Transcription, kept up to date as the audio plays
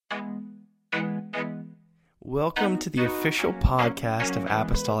Welcome to the official podcast of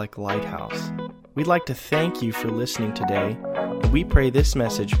Apostolic Lighthouse. We'd like to thank you for listening today, and we pray this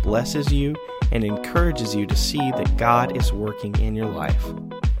message blesses you and encourages you to see that God is working in your life.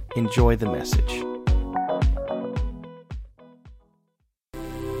 Enjoy the message.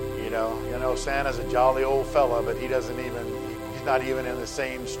 You know, Santa's a jolly old fella, but he's not even in the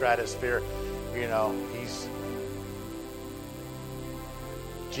same stratosphere.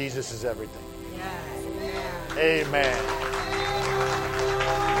 Jesus is everything. Amen.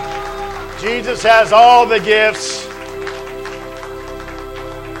 Jesus has all the gifts.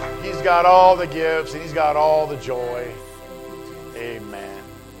 He's got all the gifts, and He's got all the joy. Amen.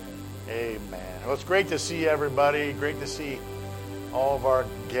 Amen. Well, it's great to see everybody. Great to see all of our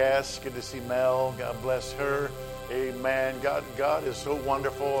guests. Good to see Mel. God bless her. Amen. God is so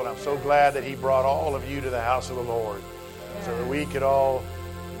wonderful, and I'm so glad that He brought all of you to the house of the Lord so that we could all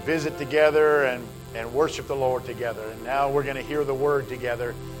visit together and worship the Lord together. And now we're going to hear the Word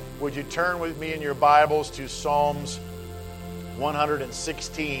together. Would you turn with me in your Bibles to Psalms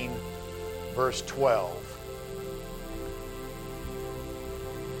 116, verse 12.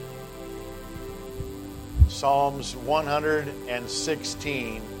 Psalms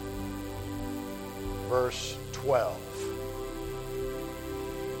 116, verse 12.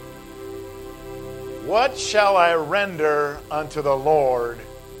 What shall I render unto the Lord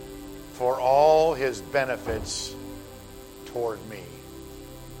for all His benefits toward me?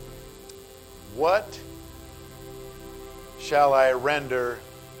 What shall I render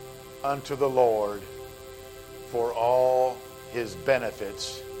unto the Lord for all His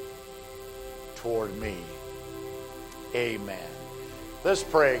benefits toward me? Amen. Let's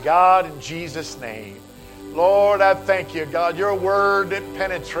pray. God, in Jesus' name, Lord, I thank you, God. Your word, it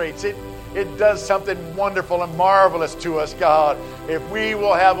penetrates. It does something wonderful and marvelous to us, God. If we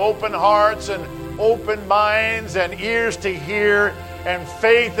will have open hearts and open minds and ears to hear and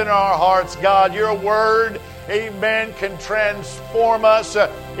faith in our hearts, God, your word, amen, can transform us,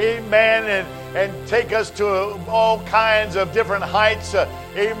 amen, and take us to all kinds of different heights,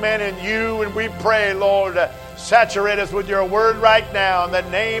 amen, in you. And we pray, Lord, saturate us with your word right now in the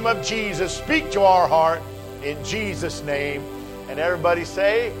name of Jesus. Speak to our heart in Jesus' name. And everybody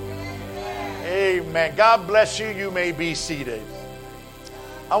say, amen. God bless you. You may be seated.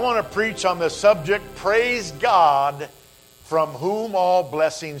 I want to preach on the subject, praise God from whom all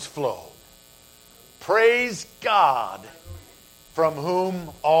blessings flow. Praise God from whom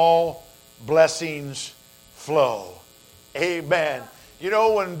all blessings flow. Amen. You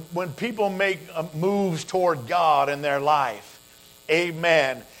know, when people make moves toward God in their life,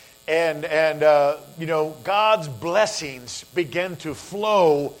 amen, and God's blessings begin to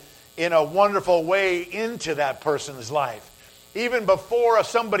flow in a wonderful way into that person's life. Even before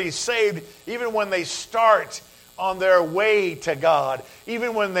somebody's saved, even when they start on their way to God,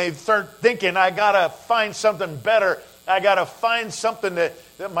 even when they start thinking, I got to find something better, I got to find something that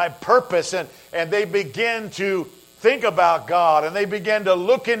my purpose, and they begin to think about God, and they begin to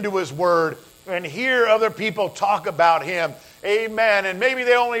look into His Word and hear other people talk about Him. Amen. And maybe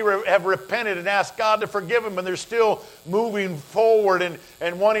they only have repented and asked God to forgive them, and they're still moving forward and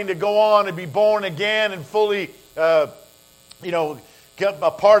wanting to go on and be born again and fully, get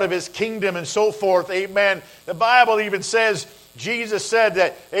a part of His kingdom and so forth. Amen. The Bible even says, Jesus said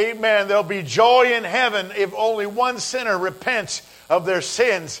that, amen, there'll be joy in heaven if only one sinner repents of their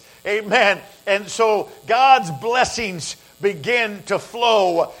sins. Amen. And so God's blessings begin to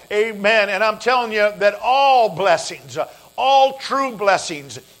flow. Amen. And I'm telling you that all blessings, all true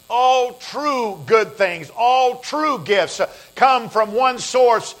blessings, all true good things, all true gifts come from one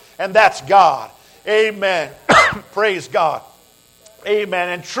source, and that's God. Amen. Praise God. Amen.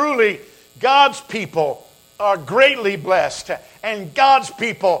 And truly, God's people are greatly blessed, and God's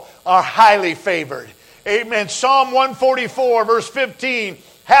people are highly favored. Amen. Psalm 144, verse 15,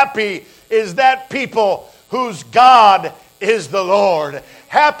 happy is that people whose God is the Lord.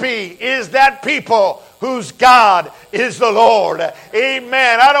 Happy is that people whose God is the Lord.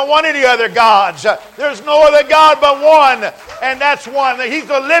 Amen. I don't want any other gods. There's no other God but one, and that's one. He's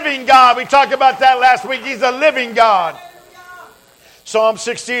the living God. We talked about that last week. He's the living God. Psalm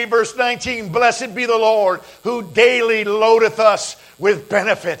 68, verse 19, blessed be the Lord who daily loadeth us with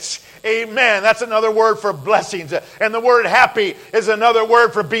benefits. Amen. That's another word for blessings. And the word happy is another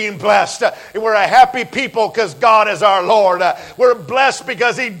word for being blessed. We're a happy people because God is our Lord. We're blessed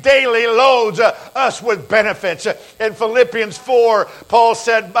because He daily loads us with benefits. In Philippians 4, Paul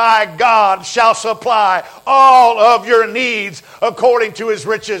said, "My God shall supply all of your needs according to His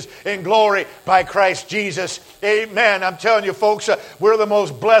riches in glory by Christ Jesus." Amen. I'm telling you, folks, we're the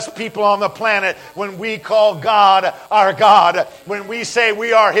most blessed people on the planet when we call God our God. When we say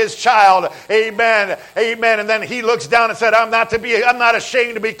we are His child. Amen. Amen. And then He looks down and said, I'm not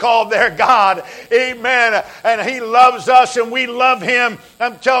ashamed to be called their God. Amen. And He loves us and we love Him.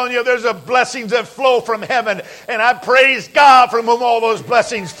 I'm telling you, there's a blessings that flow from heaven. And I praise God from whom all those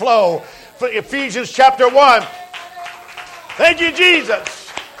blessings flow. For Ephesians chapter 1. Thank you, Jesus.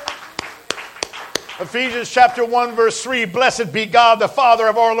 Ephesians chapter 1 verse 3, "Blessed be God the Father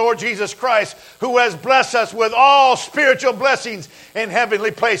of our Lord Jesus Christ, who has blessed us with all spiritual blessings in heavenly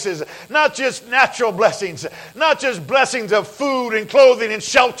places." Not just natural blessings, not just blessings of food and clothing and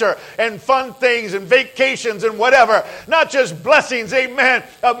shelter and fun things and vacations and whatever. Not just blessings, amen,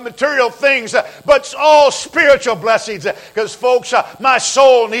 of material things, but all spiritual blessings. Because folks, my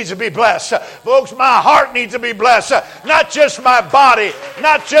soul needs to be blessed. Folks, my heart needs to be blessed. Not just my body,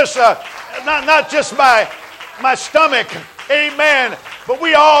 not just my stomach, amen. But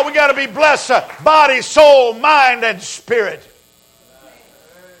we got to be blessed, body, soul, mind, and spirit.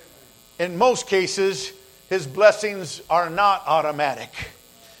 In most cases, His blessings are not automatic.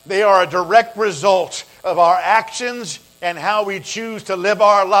 They are a direct result of our actions and how we choose to live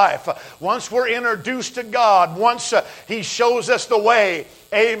our life. Once we're introduced to God, once He shows us the way,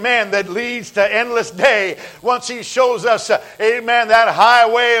 amen, that leads to endless day. Once He shows us, amen, that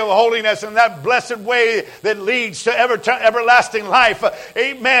highway of holiness and that blessed way that leads to everlasting life,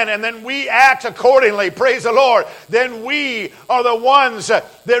 amen, and then we act accordingly, praise the Lord, then we are the ones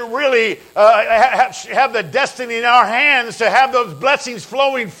that really have the destiny in our hands to have those blessings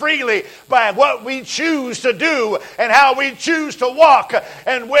flowing freely by what we choose to do and how we choose to walk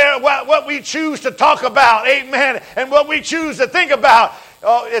and what we choose to talk about, amen, and what we choose to think about.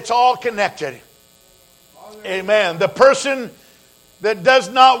 Oh, it's all connected. Amen. The person that does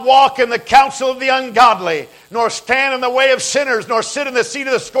not walk in the counsel of the ungodly, nor stand in the way of sinners, nor sit in the seat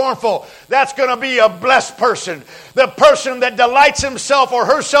of the scornful, that's going to be a blessed person. The person that delights himself or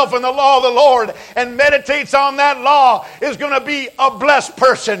herself in the law of the Lord and meditates on that law is going to be a blessed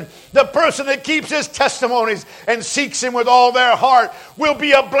person. The person that keeps His testimonies and seeks Him with all their heart will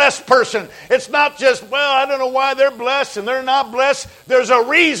be a blessed person. It's not just, well, I don't know why they're blessed and they're not blessed. There's a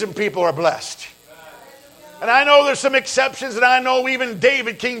reason people are blessed. And I know there's some exceptions, and I know even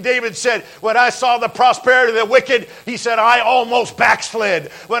King David said, when I saw the prosperity of the wicked, he said, I almost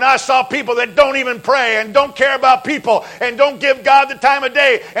backslid. When I saw people that don't even pray and don't care about people and don't give God the time of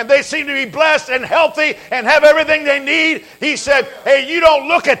day, and they seem to be blessed and healthy and have everything they need, he said, hey, you don't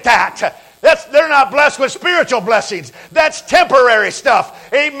look at that. They're not blessed with spiritual blessings. That's temporary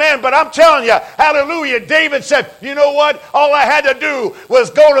stuff. Amen. But I'm telling you, hallelujah, David said, you know what? All I had to do was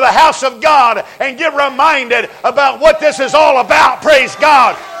go to the house of God and get reminded about what this is all about. Praise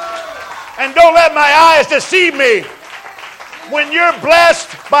God. And don't let my eyes deceive me. When you're blessed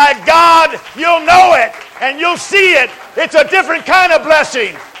by God, you'll know it and you'll see it. It's a different kind of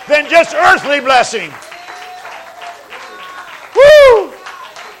blessing than just earthly blessing. Woo!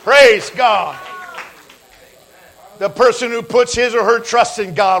 Praise God. The person who puts his or her trust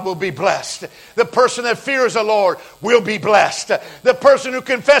in God will be blessed. The person that fears the Lord will be blessed. The person who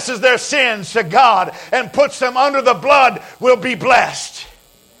confesses their sins to God and puts them under the blood will be blessed.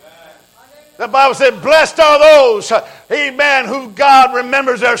 The Bible said, blessed are those, amen, who God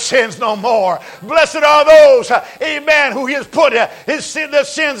remembers their sins no more. Blessed are those, amen, who He has put the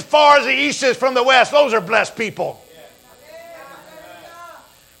sins far as the east is from the west. Those are blessed people.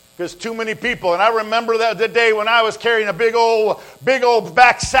 There's too many people. And I remember the day when I was carrying a big old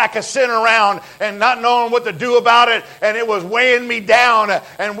back sack of sin around and not knowing what to do about it. And it was weighing me down.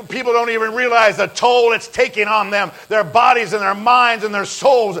 And people don't even realize the toll it's taking on them, their bodies and their minds and their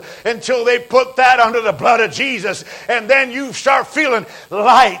souls, until they put that under the blood of Jesus. And then you start feeling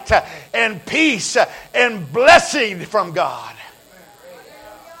light and peace and blessing from God.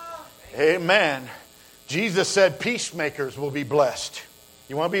 Amen. Jesus said peacemakers will be blessed.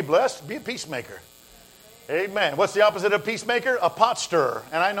 You want to be blessed? Be a peacemaker. Amen. What's the opposite of peacemaker? A pot stirrer.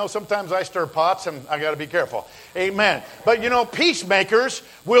 And I know sometimes I stir pots and I got to be careful. Amen. But you know, peacemakers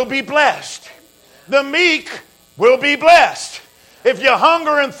will be blessed. The meek will be blessed. If you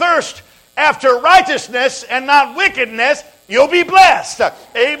hunger and thirst after righteousness and not wickedness, you'll be blessed.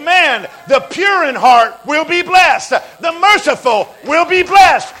 Amen. The pure in heart will be blessed. The merciful will be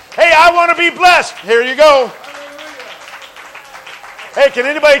blessed. Hey, I want to be blessed. Here you go. Hey, can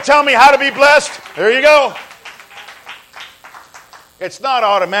anybody tell me how to be blessed? There you go. It's not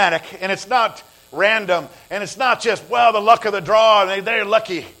automatic, and it's not random, and it's not just, well, the luck of the draw, and they're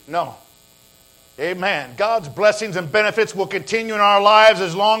lucky. No. Amen. God's blessings and benefits will continue in our lives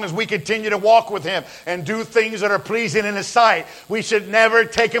as long as we continue to walk with Him and do things that are pleasing in His sight. We should never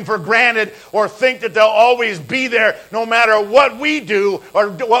take Him for granted or think that they'll always be there no matter what we do or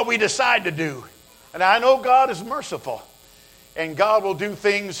what we decide to do. And I know God is merciful, and God will do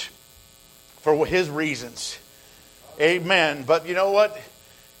things for His reasons. Amen. But you know what?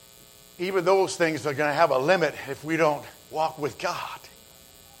 Even those things are going to have a limit if we don't walk with God.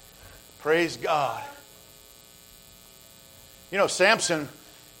 Praise God. You know, Samson,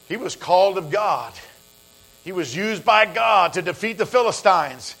 he was called of God. He was used by God to defeat the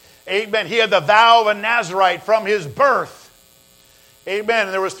Philistines. Amen. He had the vow of a Nazarite from his birth. Amen.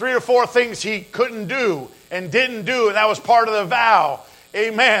 And there was 3 or 4 things he couldn't do and didn't do, and that was part of the vow.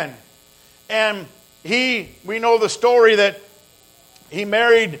 Amen. And we know the story that he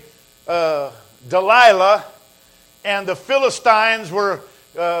married Delilah, and the Philistines were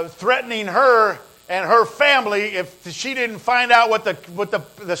threatening her and her family if she didn't find out what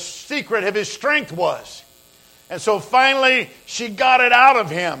the secret of his strength was. And so finally she got it out of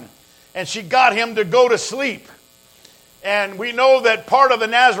him, and she got him to go to sleep. And we know that part of the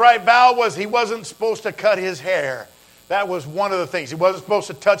Nazarite vow was he wasn't supposed to cut his hair. That was one of the things. He wasn't supposed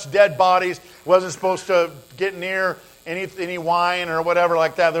to touch dead bodies. Wasn't supposed to get near any wine or whatever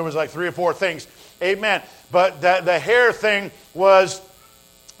like that. There was like 3 or 4 things. Amen. But the hair thing was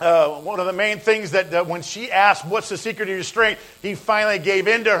one of the main things that when she asked, what's the secret of your strength? He finally gave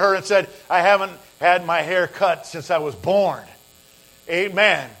in to her and said, I haven't had my hair cut since I was born.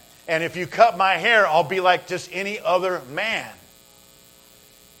 Amen. And if you cut my hair, I'll be like just any other man.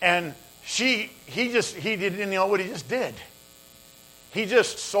 And he didn't know what he just did. He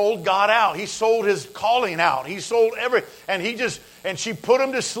just sold God out. He sold his calling out. He sold and she put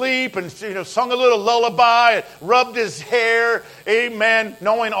him to sleep and sung a little lullaby and rubbed his hair. Amen.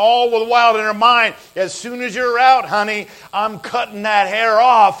 Knowing all the while in her mind, as soon as you're out, honey, I'm cutting that hair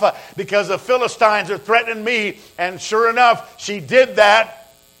off because the Philistines are threatening me. And sure enough, she did that.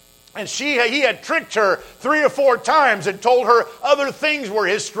 And he had tricked her 3 or 4 times and told her other things were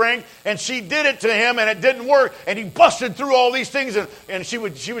his strength. And she did it to him and it didn't work. And he busted through all these things and she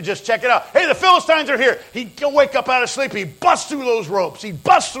would just check it out. Hey, the Philistines are here. He'd go wake up out of sleep. He'd bust through those ropes. He'd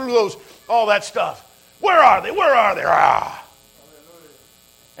bust through all that stuff. Where are they? Where are they? Ah.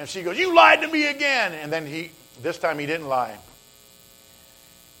 And she goes, you lied to me again. And then this time he didn't lie.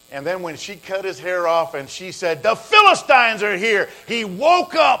 And then when she cut his hair off and she said, the Philistines are here, he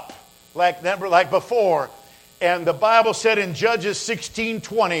woke up like before. And the Bible said in Judges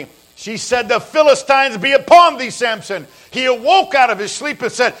 16:20, she said, the Philistines be upon thee, Samson. He awoke out of his sleep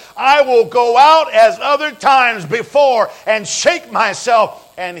and said, I will go out as other times before and shake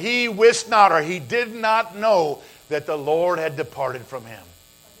myself. And he wist not, or he did not know that the Lord had departed from him.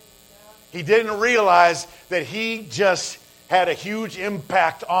 He didn't realize that he just had a huge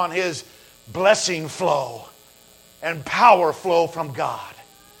impact on his blessing flow and power flow from God.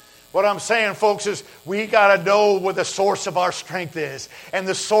 What I'm saying, folks, is we got to know where the source of our strength is and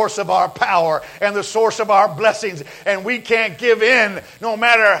the source of our power and the source of our blessings. And we can't give in no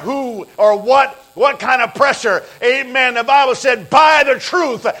matter who or what kind of pressure. Amen. The Bible said, buy the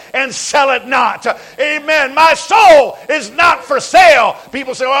truth and sell it not. Amen. My soul is not for sale.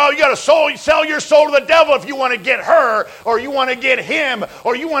 People say, well, you got to sell your soul to the devil if you want to get her or you want to get him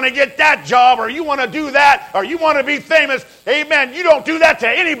or you want to get that job or you want to do that or you want to be famous. Amen. You don't do that to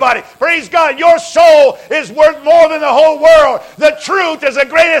anybody. Praise God. Your soul is worth more than the whole world. The truth is the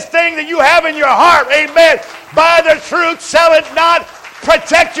greatest thing that you have in your heart. Amen. Buy the truth, sell it not.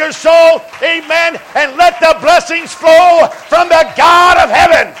 Protect your soul, amen, and let the blessings flow from the God of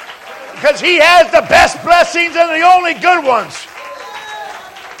heaven, because He has the best blessings and the only good ones.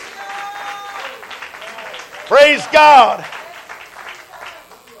 Praise God.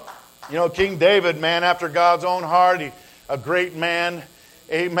 You know, King David, man after God's own heart, a great man,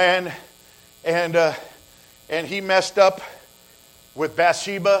 amen, and he messed up with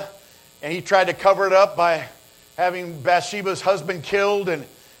Bathsheba, and he tried to cover it up by having Bathsheba's husband killed, and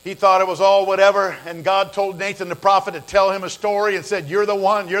he thought it was all whatever. And God told Nathan the prophet to tell him a story and said, you're the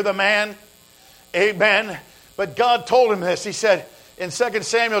one, you're the man. Amen. But God told him this. He said in 2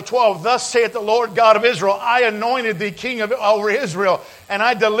 Samuel 12, thus saith the Lord God of Israel, I anointed thee king over Israel, and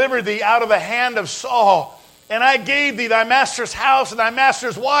I delivered thee out of the hand of Saul. And I gave thee thy master's house and thy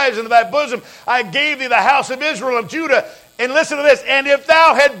master's wives into thy bosom. I gave thee the house of Israel and Judah. And listen to this. And if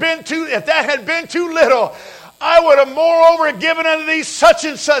that had been too little, I would have moreover given unto thee such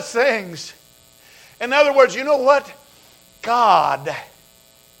and such things. In other words, you know what? God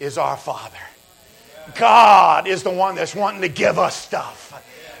is our Father. God is the one that's wanting to give us stuff.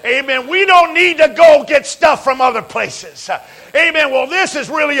 Amen. We don't need to go get stuff from other places. Amen. Well, this is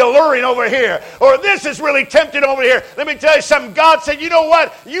really alluring over here. Or this is really tempting over here. Let me tell you something. God said, you know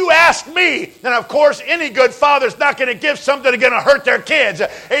what? You asked me. And of course, any good father's not going to give something that's going to hurt their kids.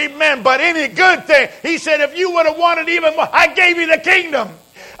 Amen. But any good thing. He said, if you would have wanted even more, I gave you the kingdom.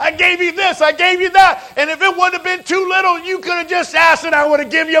 I gave you this. I gave you that. And if it would have been too little, you could have just asked and I would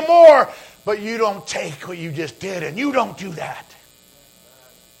have given you more. But you don't take what you just did. And you don't do that.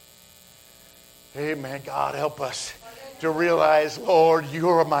 Amen. God, help us to realize, Lord, you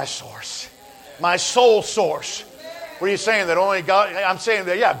are my source, my sole source. What are you saying? That only God? I'm saying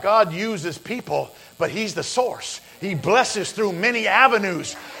that, yeah, God uses people, but He's the source. He blesses through many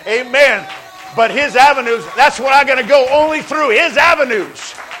avenues. Amen. But His avenues, that's what I'm going to go only through His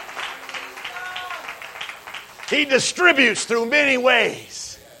avenues. He distributes through many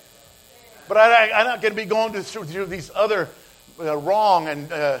ways. But I'm not going to be going through these other wrong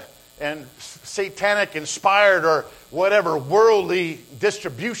and satanic inspired or whatever worldly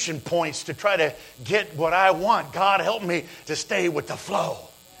distribution points to try to get what I want. God, help me to stay with the flow.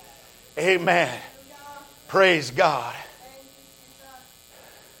 Amen. Praise God.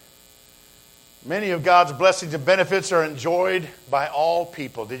 Many of God's blessings and benefits are enjoyed by all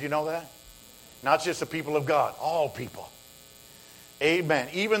people. Did you know that? Not just the people of God, all people. Amen.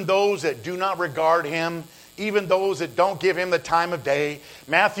 Even those that do not regard Him, even those that don't give Him the time of day.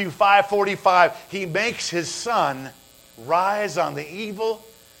 Matthew 5:45, He makes His sun rise on the evil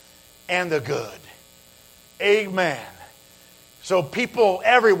and the good. Amen. So people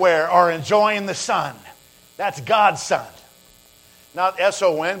everywhere are enjoying the sun. That's God's sun. Not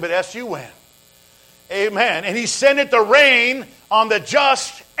S-O-N, but S-U-N. Amen. And He sent it to rain on the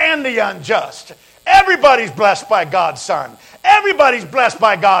just and the unjust. Everybody's blessed by God's sun. Everybody's blessed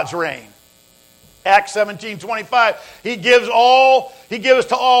by God's rain. Acts 17:25, He gives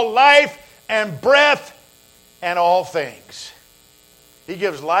to all life and breath and all things. He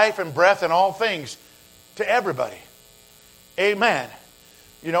gives life and breath and all things to everybody. Amen.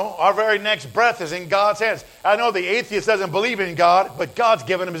 You know, our very next breath is in God's hands. I know the atheist doesn't believe in God, but God's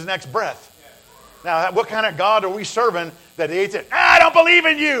given him his next breath. Now, what kind of God are we serving that the atheist, I don't believe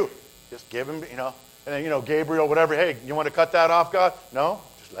in you. Just give him, and then, Gabriel, whatever, hey, you want to cut that off, God? No,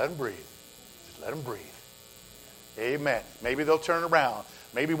 just let him breathe. Just let him breathe. Amen. Maybe they'll turn around.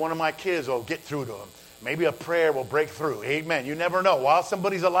 Maybe one of my kids will get through to them. Maybe a prayer will break through. Amen. You never know. While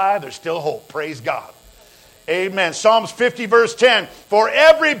somebody's alive, there's still hope. Praise God. Amen. Psalms 50 verse 10. For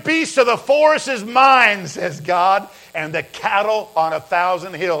every beast of the forest is mine, says God, and the cattle on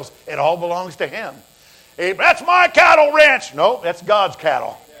 1,000 hills. It all belongs to Him. Amen. That's my cattle ranch. No, that's God's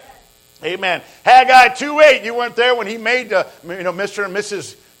cattle. Amen. Haggai 2:8. You weren't there when He made Mr. and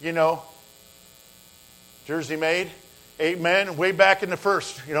Mrs. Jersey Maid. Amen. Way back in the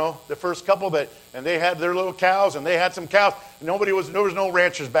first couple and they had their little cows and they had some cows. There was no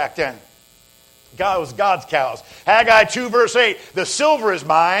ranchers back then. God was God's cows. Haggai 2 verse 8. The silver is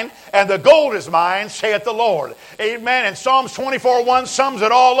mine and the gold is mine, saith the Lord. Amen. And Psalms 24:1 sums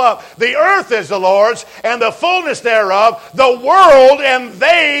it all up. The earth is the Lord's and the fullness thereof, the world and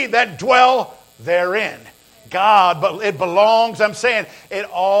they that dwell therein. God, but it belongs, it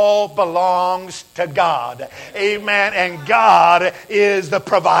all belongs to God. Amen. And God is the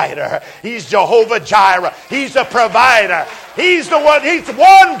provider. He's Jehovah Jireh. He's the provider. He's the one, He's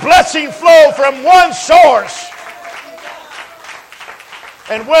one blessing flow from one source.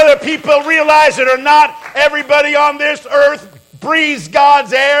 And whether people realize it or not, everybody on this earth breathes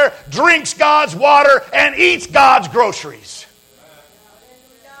God's air, drinks God's water, and eats God's groceries.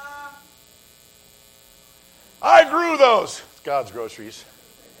 I grew those. It's God's groceries.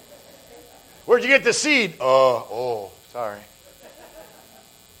 Where'd you get the seed? Sorry.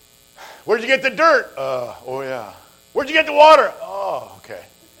 Where'd you get the dirt? Yeah. Where'd you get the water? Oh, okay.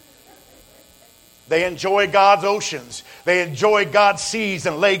 They enjoy God's oceans. They enjoy God's seas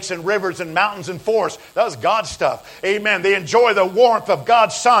and lakes and rivers and mountains and forests. That was God's stuff. Amen. They enjoy the warmth of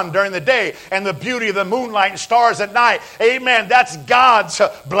God's sun during the day and the beauty of the moonlight and stars at night. Amen. That's God's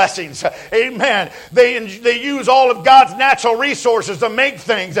blessings. Amen. They use all of God's natural resources to make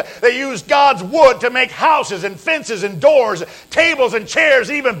things. They use God's wood to make houses and fences and doors, tables and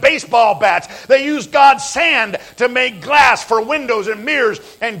chairs, even baseball bats. They use God's sand to make glass for windows and mirrors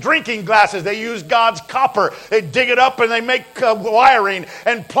and drinking glasses. They use God's God's copper. They dig it up and they make wiring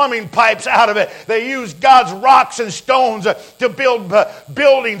and plumbing pipes out of it. They use God's rocks and stones to build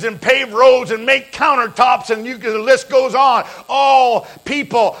buildings and pave roads and make countertops, and the list goes on. All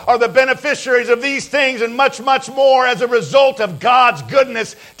people are the beneficiaries of these things and much, much more as a result of God's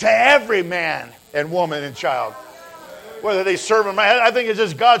goodness to every man and woman and child. Whether they serve him, I think it's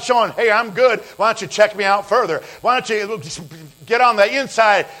just God showing, hey, I'm good. Why don't you check me out further? Why don't you get on the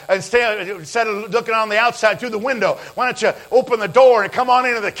inside instead of looking on the outside through the window? Why don't you open the door and come on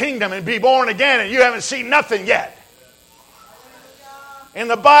into the kingdom and be born again, and you haven't seen nothing yet? In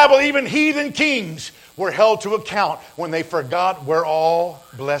the Bible, even heathen kings were held to account when they forgot where all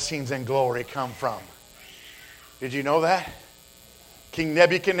blessings and glory come from. Did you know that? King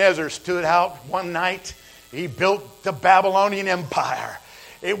Nebuchadnezzar stood out one night. He built the Babylonian Empire.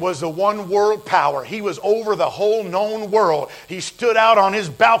 It was a one world power. He was over the whole known world. He stood out on his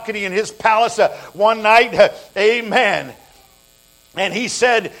balcony in his palace one night. Amen. And he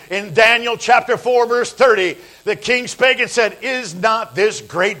said in Daniel chapter 4 verse 30, the king spake and said, is not this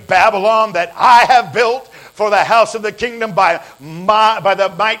great Babylon that I have built for the house of the kingdom by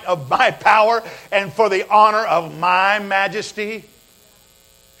the might of my power and for the honor of my majesty?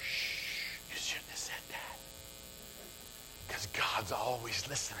 God's always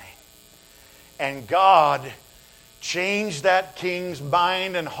listening. And God changed that king's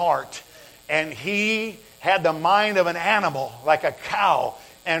mind and heart. And he had the mind of an animal, like a cow.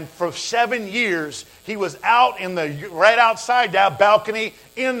 And for 7 years, he was out right outside that balcony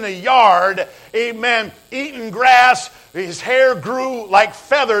in the yard, amen, eating grass. His hair grew like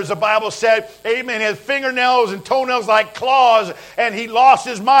feathers, the Bible said. Amen. His fingernails and toenails like claws. And he lost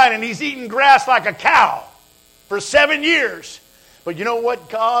his mind, and he's eating grass like a cow for 7 years. But you know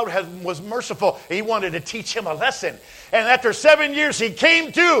what? God was merciful. He wanted to teach him a lesson. And after 7 years, he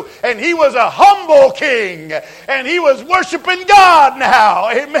came to, and he was a humble king. And he was worshiping God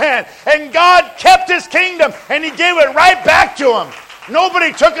now. Amen. And God kept his kingdom, and he gave it right back to him.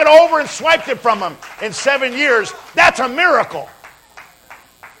 Nobody took it over and swiped it from him in 7 years. That's a miracle.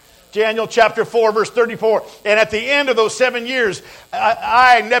 Daniel chapter 4, verse 34. And at the end of those 7 years,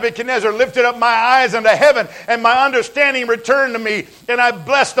 I, Nebuchadnezzar, lifted up my eyes unto heaven, and my understanding returned to me. And I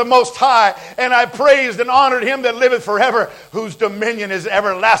blessed the Most High, and I praised and honored him that liveth forever, whose dominion is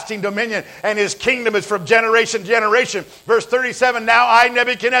everlasting dominion, and his kingdom is from generation to generation. Verse 37, now I,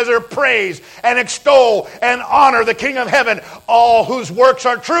 Nebuchadnezzar, praise and extol and honor the King of heaven, all whose works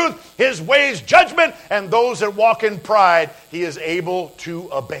are truth, his ways judgment, and those that walk in pride he is able to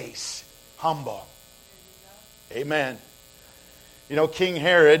abase. Humble. Amen. You know, King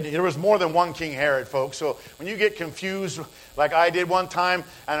Herod, there was more than one King Herod, folks. So when you get confused, like I did one time,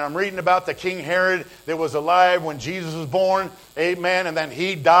 and I'm reading about the King Herod that was alive when Jesus was born, amen, and then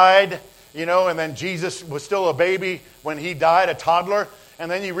he died, you know, and then Jesus was still a baby when he died, a toddler.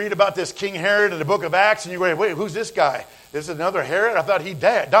 And then you read about this King Herod in the book of Acts, and you go, wait, who's this guy? This is another Herod? I thought he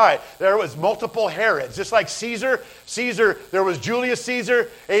died. There was multiple Herods. Just like Caesar, there was Julius Caesar,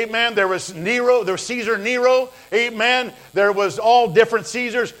 amen. There was Nero, there was Caesar Nero, amen. There was all different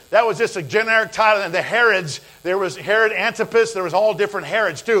Caesars. That was just a generic title. And the Herods, there was Herod Antipas, there was all different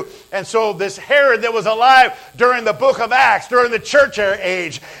Herods too. And so this Herod that was alive during the book of Acts, during the church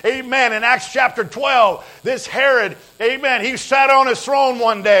age, amen, in Acts chapter 12, this Herod, amen, he sat on his throne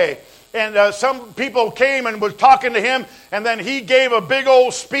one day. And some people came and was talking to him, and then he gave a big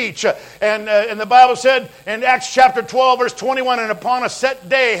old speech. And the Bible said in Acts chapter 12, verse 21, and upon a set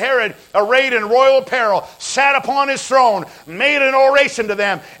day, Herod, arrayed in royal apparel, sat upon his throne, made an oration to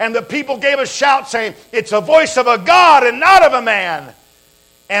them. And the people gave a shout, saying, it's a voice of a God and not of a man.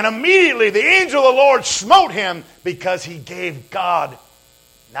 And immediately the angel of the Lord smote him, because he gave God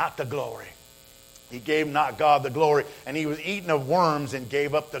not the glory. He gave not God the glory, and he was eaten of worms and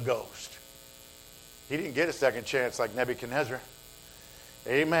gave up the ghost. He didn't get a second chance like Nebuchadnezzar.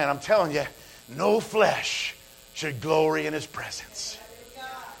 Amen. I'm telling you, no flesh should glory in his presence.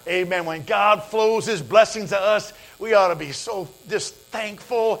 Amen. When God flows his blessings to us, we ought to be so just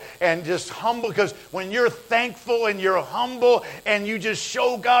thankful and just humble. Because when you're thankful and you're humble and you just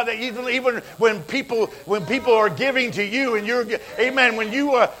show God that even when people are giving to you and you're, amen,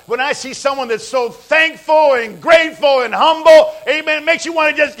 when I see someone that's so thankful and grateful and humble, amen, it makes you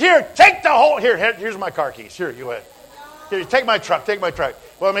want to just, take the whole, here's my car keys. Here, take my truck.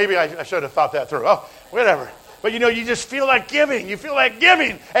 Well, maybe I should have thought that through. Oh, whatever. But you just feel like giving. You feel like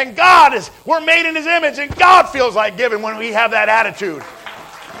giving. And we're made in his image, and God feels like giving when we have that attitude.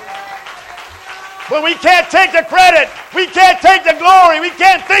 But we can't take the credit. We can't take the glory. We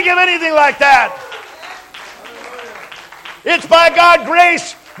can't think of anything like that. It's by God's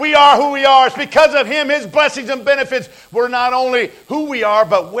grace we are who we are. It's because of Him, His blessings and benefits. We're not only who we are,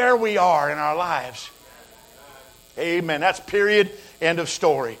 but where we are in our lives. Amen. That's period. End of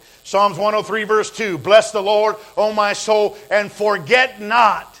story. Psalms 103 verse 2. Bless the Lord, O my soul, and forget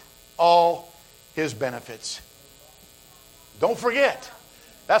not all His benefits. Don't forget.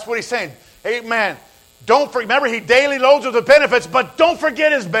 That's what He's saying. Amen. Don't remember, He daily loads us with benefits, but don't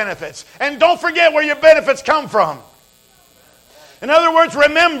forget His benefits. And don't forget where your benefits come from. In other words,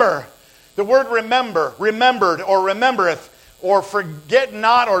 remember. The word remember, remembered, or remembereth, or forget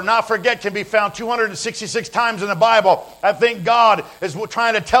not, or not forget can be found 266 times in the Bible. I think God is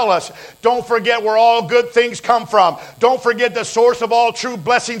trying to tell us, don't forget where all good things come from. Don't forget the source of all true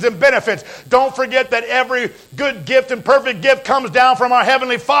blessings and benefits. Don't forget that every good gift and perfect gift comes down from our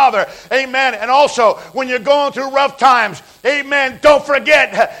Heavenly Father. Amen. And also, when you're going through rough times, amen, don't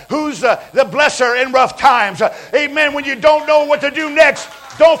forget who's the blesser in rough times. Amen. When you don't know what to do next,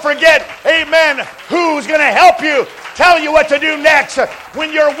 don't forget, amen, who's going to help you, tell you what to do next.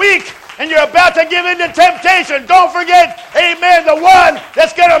 When you're weak and you're about to give in to temptation, don't forget, amen, the one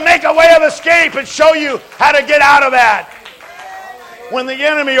that's going to make a way of escape and show you how to get out of that. When the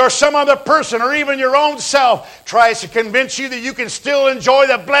enemy or some other person or even your own self tries to convince you that you can still enjoy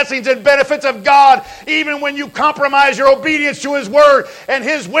the blessings and benefits of God even when you compromise your obedience to His Word and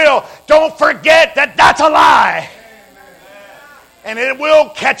His will, don't forget that that's a lie. And it will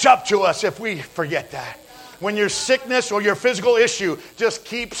catch up to us if we forget that. When your sickness or your physical issue just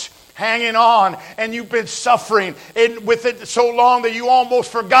keeps hanging on and you've been suffering with it so long that you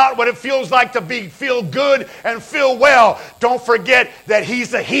almost forgot what it feels like to feel good and feel well, don't forget that He's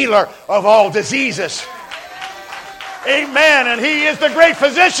the healer of all diseases. Amen. And He is the great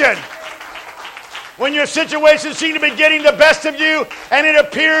physician. When your situations seem to be getting the best of you and it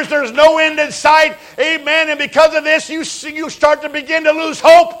appears there's no end in sight, amen, and because of this you start to begin to lose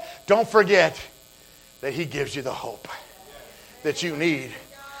hope, don't forget that He gives you the hope that you need.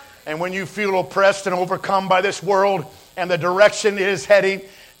 And when you feel oppressed and overcome by this world and the direction it is heading,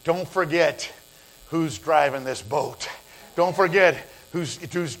 don't forget who's driving this boat. Don't forget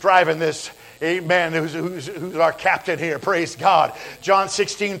who's driving this. Amen. Who's our captain here? Praise God. John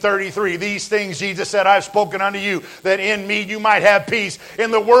 16:33. These things Jesus said, I've spoken unto you, that in me you might have peace.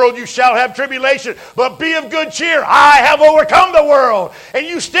 In the world you shall have tribulation, but be of good cheer. I have overcome the world. And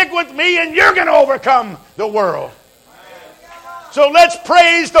you stick with me and you're going to overcome the world. So let's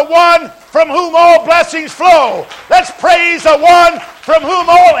praise the one from whom all blessings flow. Let's praise the one from whom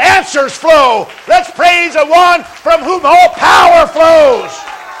all answers flow. Let's praise the one from whom all power flows.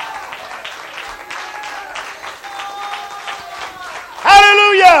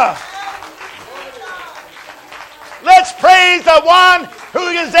 Hallelujah! Let's praise the one who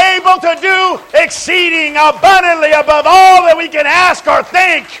is able to do exceeding abundantly above all that we can ask or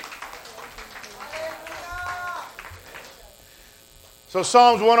think. So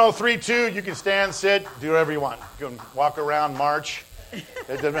Psalms 103:2, you can stand, sit, do whatever you want. You can walk around, march.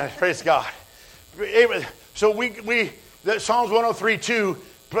 Praise God. So Psalms 103:2,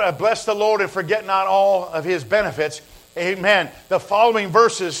 bless the Lord and forget not all of His benefits. Amen. The following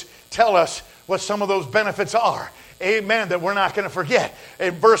verses tell us what some of those benefits are. Amen. That we're not going to forget.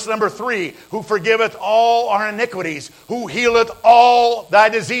 In verse number 3, who forgiveth all our iniquities, who healeth all thy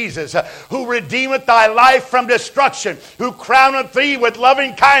diseases, who redeemeth thy life from destruction, who crowneth thee with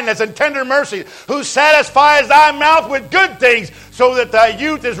loving kindness and tender mercy, who satisfies thy mouth with good things, so that thy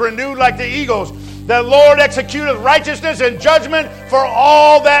youth is renewed like the eagles. The Lord executeth righteousness and judgment for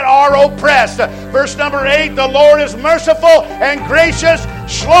all that are oppressed. Verse number 8, the Lord is merciful and gracious,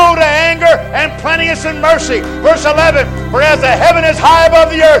 slow to anger, and plenteous in mercy. Verse 11, for as the heaven is high above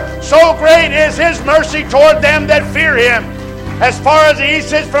the earth, so great is His mercy toward them that fear Him. As far as the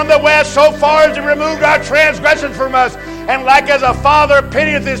east is from the west, so far as He removed our transgressions from us. And like as a father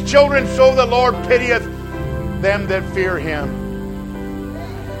pitieth his children, so the Lord pitieth them that fear Him.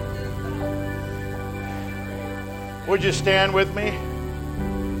 Would you stand with me?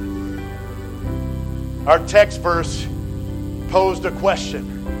 Our text verse posed a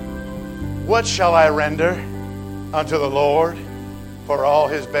question. What shall I render unto the Lord for all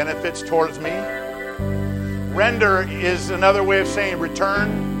His benefits towards me? Render is another way of saying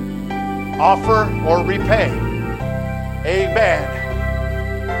return, offer, or repay.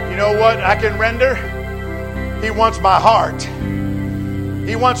 Amen. You know what I can render? He wants my heart.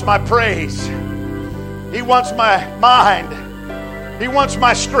 He wants my praise. He wants my mind. He wants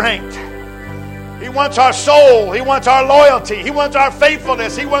my strength. He wants our soul. He wants our loyalty. He wants our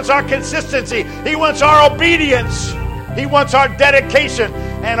faithfulness. He wants our consistency. He wants our obedience. He wants our dedication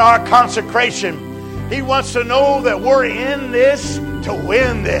and our consecration. He wants to know that we're in this to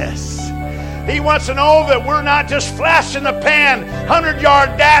win this. He wants to know that we're not just flash in the pan,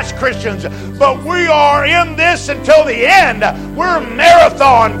 100-yard dash Christians, but we are in this until the end. We're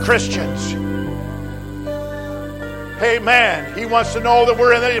marathon Christians. Amen. He wants to know that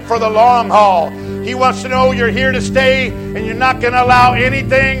we're in it for the long haul. He wants to know you're here to stay and you're not going to allow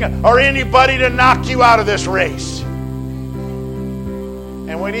anything or anybody to knock you out of this race.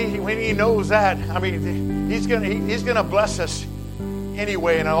 And when he knows that, I mean, he's gonna bless us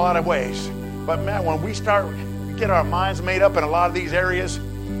anyway in a lot of ways. But man, when we get our minds made up in a lot of these areas,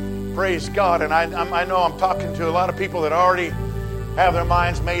 praise God. And I know I'm talking to a lot of people that already have their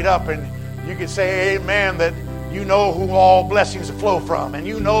minds made up, and you can say amen that you know who all blessings flow from, and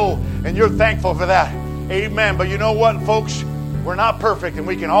you know, and you're thankful for that. Amen. But you know what, folks? We're not perfect, and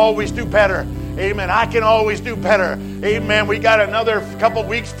we can always do better. Amen. I can always do better. Amen. We got another couple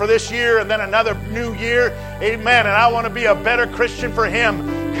weeks for this year and then another new year. Amen. And I want to be a better Christian for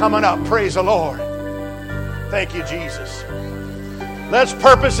Him coming up. Praise the Lord. Thank you, Jesus. Let's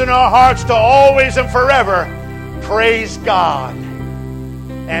purpose in our hearts to always and forever praise God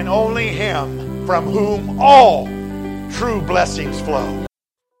and only Him, from whom all true blessings flow.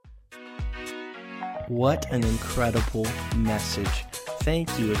 What an incredible message.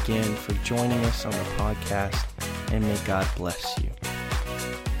 Thank you again for joining us on the podcast, and may God bless you.